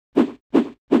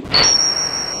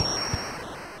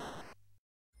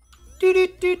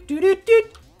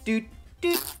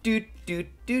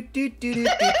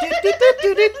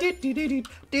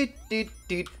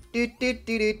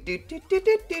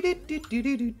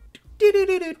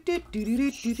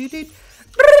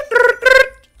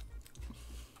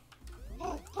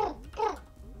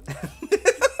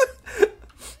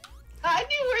I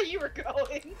knew where you were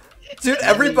going. Dude,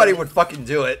 everybody would fucking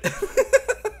do it.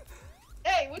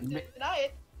 Hey, wouldn't deny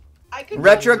it. I could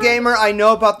Retro gamer, I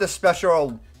know about the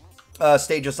special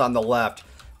stages on the left.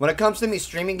 When it comes to me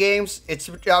streaming games,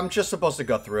 I'm just supposed to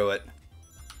go through it.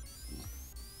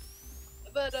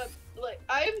 But like,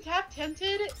 I am half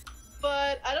tempted,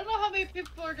 but I don't know how many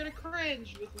people are gonna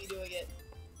cringe with me doing it.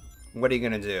 What are you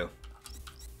gonna do?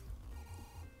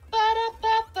 Do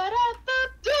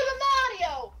the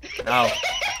Mario! Oh.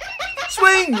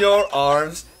 Swing your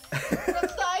arms. From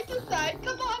side to side.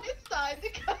 Come on, it's time to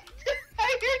come.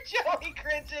 I hear Joey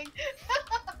cringing.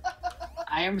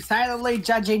 I am silently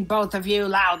judging both of you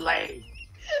loudly.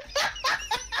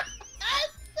 I'm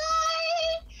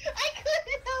sorry. I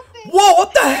couldn't help it. Whoa,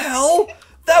 what the hell?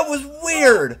 That was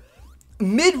weird.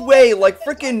 Midway, like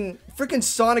frickin'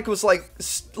 Sonic was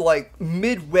like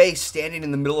midway standing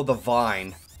in the middle of the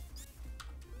vine.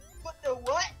 What the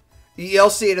what? You'll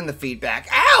see it in the feedback.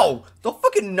 Ow! Don't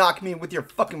fucking knock me with your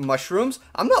fucking mushrooms.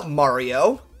 I'm not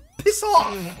Mario. Piss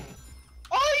off.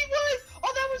 Oh, he was!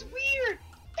 Oh, that was weird!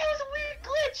 That was a weird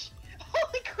glitch!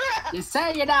 Holy crap! You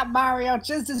say you're not Mario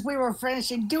just as we were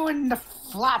finishing doing the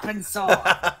flopping song.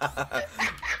 I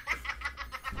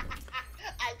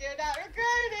do not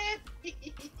regret it!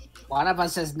 One of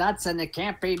us is nuts and it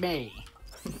can't be me.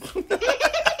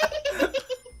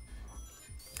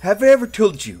 Have I ever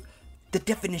told you the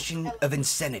definition of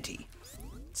insanity?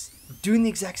 It's doing the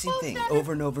exact same thing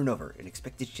over and over and over and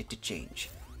expecting shit to change.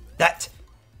 That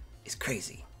is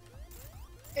crazy.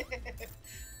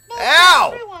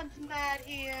 Ow! Everyone's mad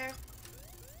here.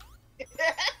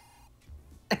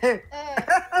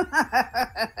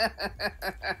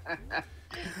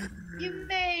 You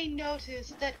may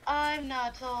notice that I'm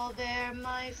not all there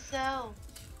myself.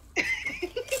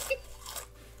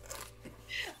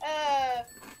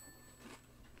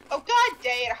 Oh god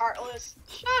dang it, Heartless.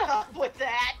 Shut up with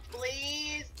that,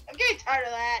 please. I'm getting tired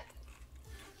of that.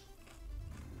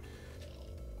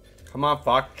 Come on,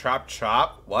 fuck, chop,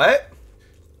 chop. What?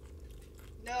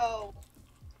 No.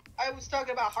 I was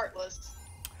talking about Heartless.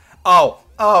 Oh,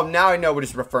 now I know what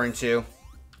he's referring to.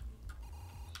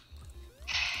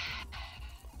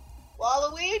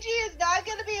 Waluigi is not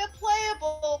gonna be a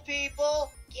playable,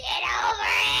 people. Get over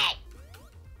it!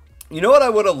 You know what I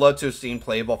would have loved to have seen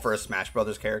playable for a Smash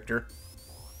Brothers character?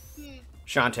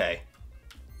 Shantae.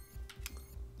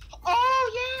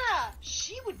 Oh yeah!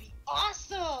 She would be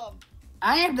awesome!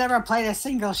 I have never played a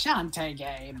single Shantae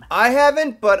game. I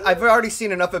haven't, but I've already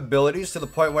seen enough abilities to the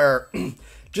point where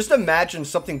just imagine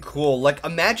something cool. Like,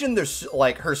 imagine there's,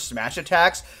 like, her smash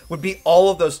attacks would be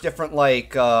all of those different,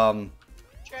 like,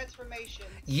 transformations.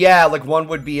 Yeah, like, one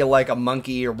would be, like, a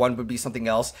monkey, or one would be something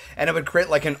else, and it would create,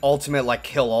 like, an ultimate, like,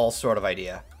 kill-all sort of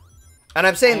idea. And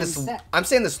I'm saying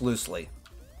this loosely.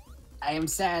 I am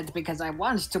sad because I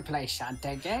want to play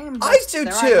Shantae game. I do,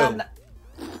 too!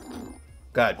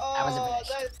 Good. That was a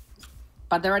bitch.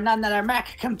 But there are none that are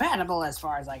Mac compatible as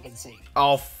far as I can see.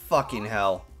 Oh, fucking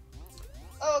hell.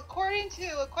 Oh, according to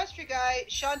Equestria Guy,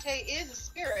 Shantae is a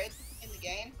spirit in the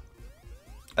game.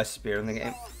 A spirit in the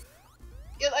game?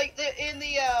 Yeah, like in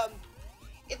the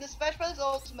Smash Bros.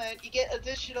 Ultimate, you get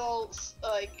additional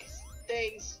like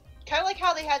things, kind of like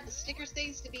how they had the stickers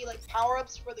things to be like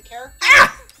power-ups for the character.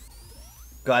 Ah!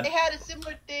 God. They had a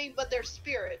similar thing, but they're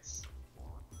spirits.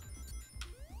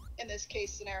 In this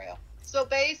case scenario, so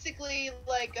basically,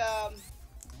 like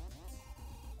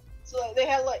so they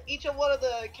had like each of one of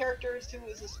the characters who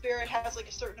is a spirit has like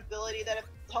a certain ability that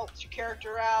helps your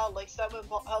character out. Like some of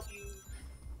them help you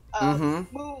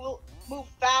move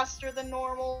faster than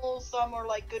normal. Some are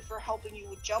like good for helping you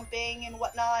with jumping and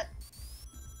whatnot.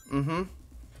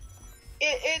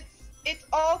 It's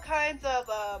all kinds of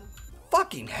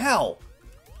Fucking hell!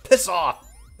 Piss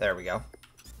off! There we go.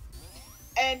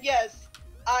 And yes,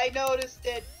 I noticed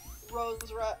it,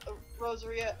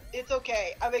 Rosaria. It's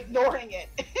okay. I'm ignoring it.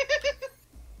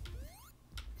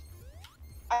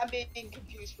 I'm being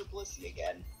confused with Blissey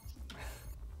again.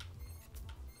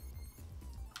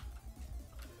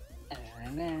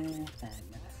 And then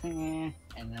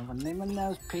when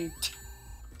knows Pete.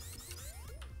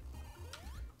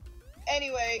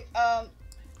 Anyway,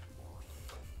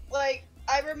 like,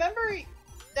 I remember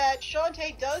that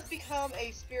Shantae does become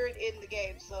a spirit in the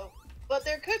game, so, but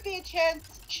there could be a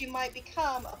chance she might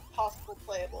become a possible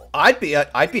playable. I'd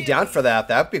be down for that.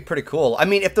 That'd be pretty cool. I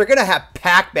mean, if they're gonna have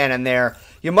Pac-Man in there,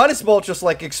 you might as well just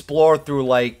like explore through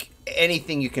like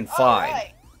anything you can find.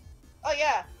 Right. Oh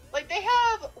yeah, like they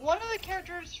have one of the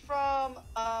characters from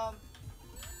Oh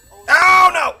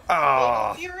no!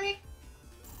 Oh. Fury.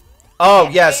 Oh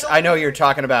yes, I know what you're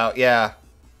talking about. Yeah.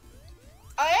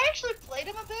 I actually played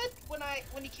him a bit when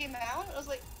he came out. I was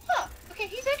like, huh, okay,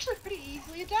 he's actually pretty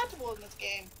easily adaptable in this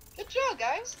game. Good job,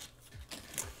 guys.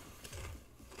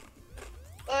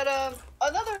 But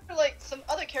some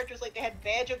other characters, like they had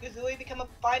Banjo-Kazooie become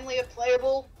finally a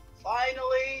playable.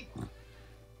 Finally.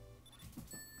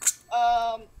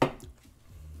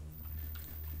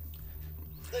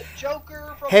 The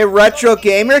Joker from Hey, Retro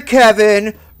Gamer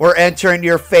Kevin, we're entering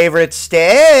your favorite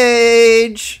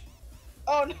stage.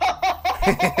 Oh no!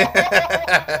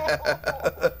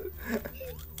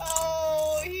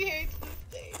 Oh, he hates this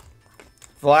stage.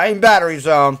 Flying Battery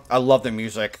Zone. I love the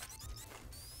music.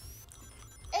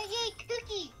 Oh yay,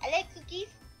 cookie! I like cookies.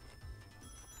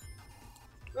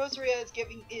 Rosaria is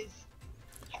giving cookies.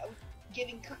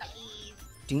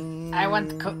 I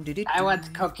want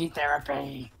cookie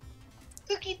therapy.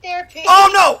 Cookie therapy. Oh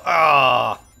no!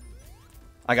 Ah,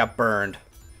 I got burned.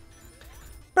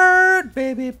 Burn,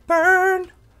 baby, burn.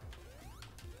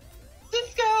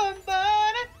 Disco and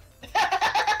burn. I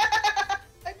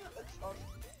know that song.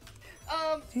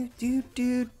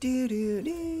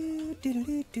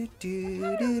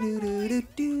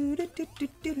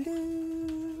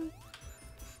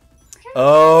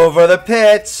 Over the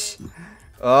pits.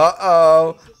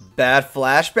 Uh-oh. Bad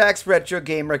flashbacks, Retro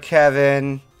Gamer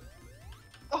Kevin.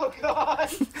 Oh god.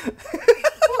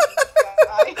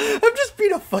 I'm just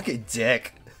being a fucking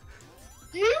dick.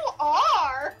 You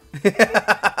are.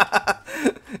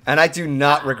 And I do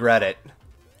not regret it.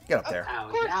 Get up there. Of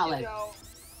course you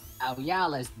don't.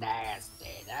 Y'all is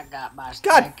nasty. I got my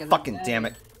God steak in fucking the damn day.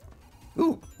 it.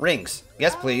 Ooh, rings.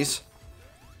 Yes, please.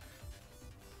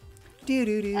 I'm trying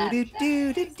to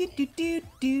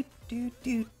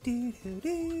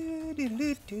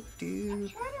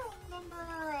remember,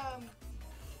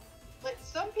 like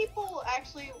some people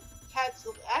actually had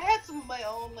some. I had some of my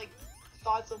own like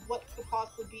thoughts of what could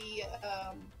possibly be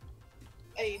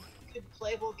a good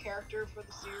playable character for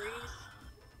the series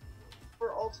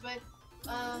for Ultimate.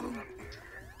 I'm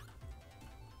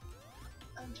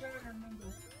trying to remember.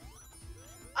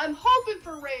 I'm hoping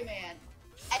for Rayman.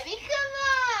 I mean, come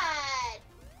on!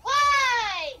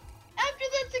 Why? After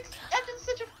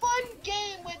such a fun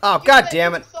game with Oh, god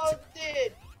damn it.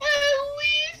 Did, at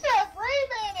least have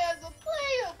Rayman as a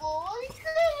playable. I mean, come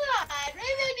on,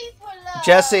 Rayman needs more love.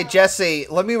 Jesse,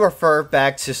 let me refer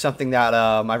back to something that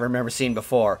I remember seeing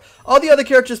before. All the other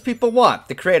characters people want.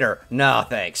 The creator, no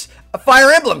thanks. A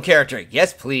Fire Emblem character,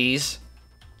 yes please.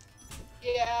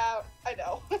 Yeah, I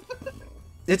know.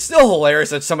 It's still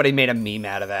hilarious that somebody made a meme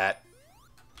out of that.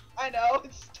 I know,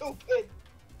 it's stupid.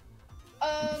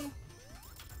 I'm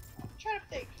trying to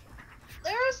think.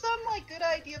 There are some like good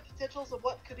idea potentials of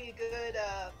what could be a good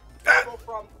level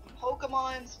from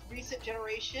Pokemon's recent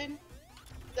generation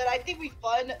that I think would be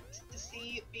fun to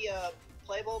see be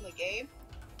playable in the game.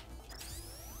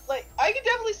 Like, I could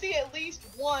definitely see at least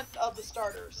one of the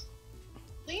starters.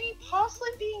 Leaning possibly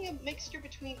being a mixture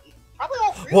between probably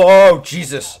all three. Whoa,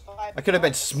 Jesus. I could have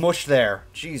been smushed there.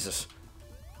 Jesus.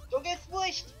 Don't get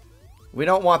smushed. We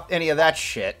don't want any of that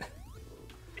shit.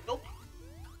 Nope.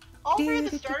 All three of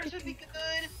the starters would be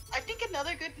good. I think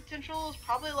another good potential is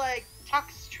probably like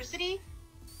Toxtricity.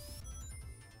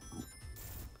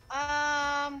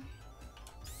 Oh,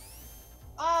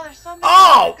 there's so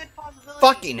many good possibilities.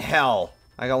 Fucking hell.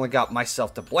 I only got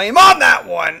myself to blame on that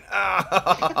one.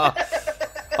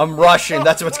 I'm rushing.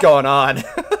 That's what's going on.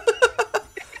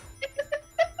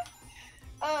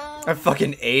 I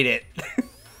fucking ate it.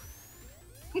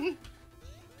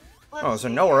 Oh, is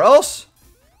there nowhere else?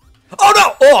 Oh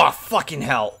no! Oh, fucking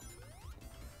hell.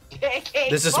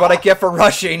 This is what I get for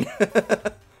rushing.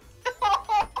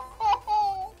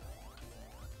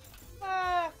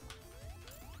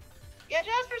 Yeah,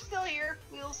 Jasper's still here.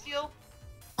 Wheel Steel.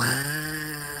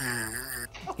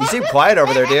 You seem quiet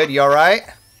over there, dude. You alright?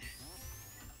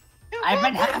 I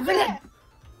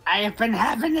have been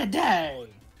having a day.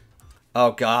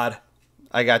 Oh god.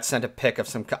 I got sent a pic of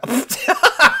some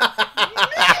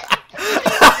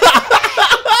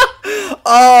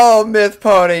Oh, Myth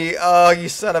Pony. Oh, you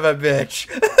son of a bitch.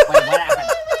 Wait, what happened?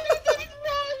 What's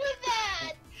wrong with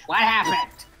that? What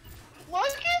happened? Look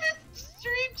at the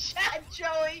stream chat,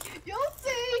 Joey. You'll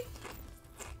see.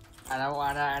 I don't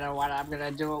wanna, I'm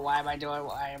gonna do it. Why am I doing it?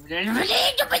 Why am I doing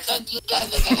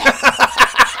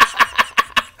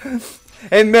it?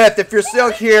 Hey, Myth, if you're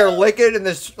still here, link it in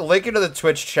the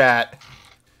Twitch chat.